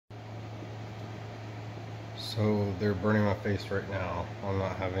So they're burning my face right now. I'm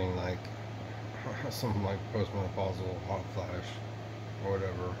not having like some like postmenopausal hot flash or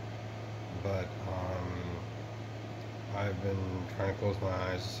whatever, but I've been trying to close my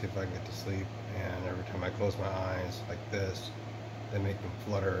eyes to see if I can get to sleep, and every time I close my eyes like this, they make them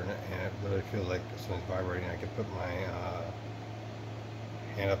flutter, and it literally feels like something's vibrating. I can put my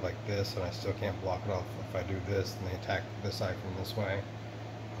hand up like this, and I still can't block it off. If I do this, and they attack this eye from this way.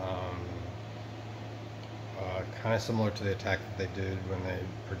 Um, kind of similar to the attack that they did when they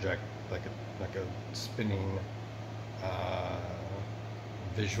project like a spinning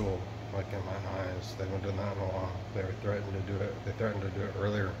visual like in my eyes. They haven't done that in a while. They were threatened to do it. They threatened to do it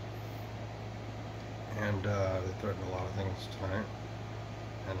earlier, and they threatened a lot of things tonight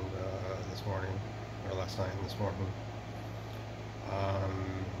and this morning, or last night and this morning.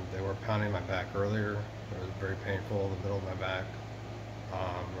 They were pounding my back earlier. It was very painful in the middle of my back.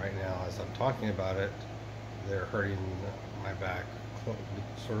 Right now, as I'm talking about it, they're hurting my back,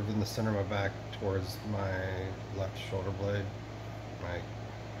 sort of in the center of my back towards my left shoulder blade.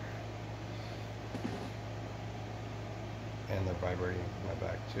 And they're vibrating my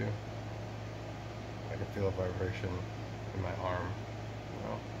back too. I can feel a vibration in my arm. You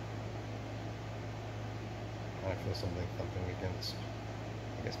know? I feel something thumping against,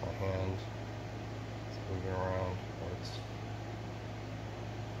 I guess, my hand. It's moving around, or it's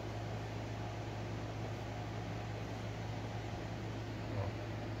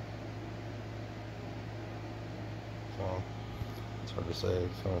so it's hard to say.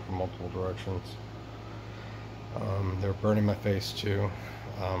 It's coming from multiple directions. They're burning my face too,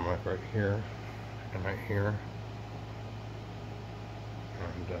 right here and right here,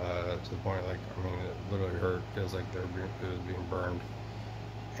 and to the point, like, I mean, it literally hurt. It feels like it was being burned,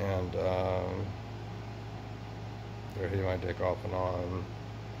 and they're hitting my dick off and on.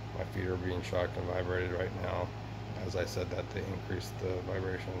 My feet are being shocked and vibrated right now. As I said that, they increased the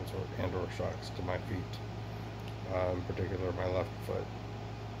vibrations or shocks to my feet, in particular my left foot.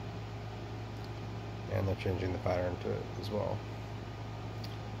 And they're changing the pattern to it as well.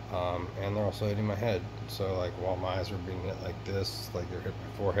 And they're also hitting my head. So like while my eyes are being hit like this, like they're hitting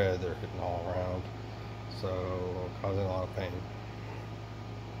my forehead, they're hitting all around. So causing a lot of pain.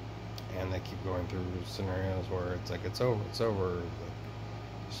 And they keep going through scenarios where it's like it's over. Like,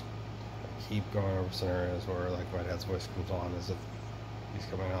 just keep going over scenarios where like my dad's voice comes on as if he's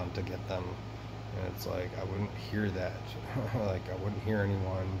coming on to get them. And it's like I wouldn't hear that. Like I wouldn't hear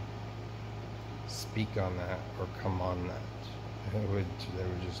anyone speak on that or come on that. They would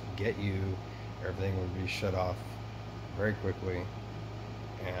just get you. Everything would be shut off very quickly,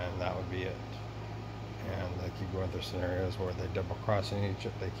 and that would be it. And they keep going through scenarios where they keep double crossing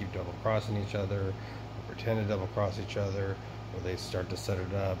each other, or pretend to double cross each other, or they start to set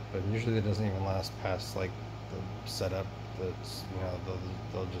it up. But usually it doesn't even last past like the setup. That's, you know,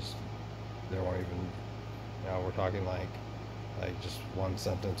 they won't even. You know, we're talking like just one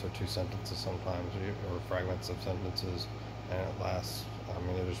sentence or two sentences sometimes, or fragments of sentences, and it lasts. I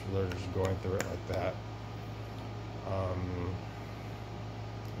mean, they're just going through it like that. I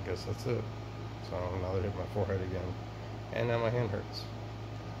guess that's it. So now they hit my forehead again, and now my hand hurts.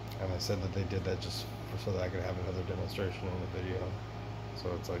 And they said that they did that just so that I could have another demonstration in the video. So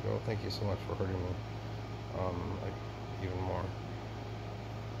it's like, oh, thank you so much for hurting me, like even more.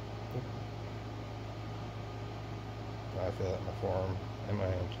 I feel that in my forearm and my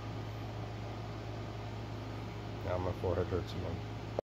hand. Now my forehead hurts again.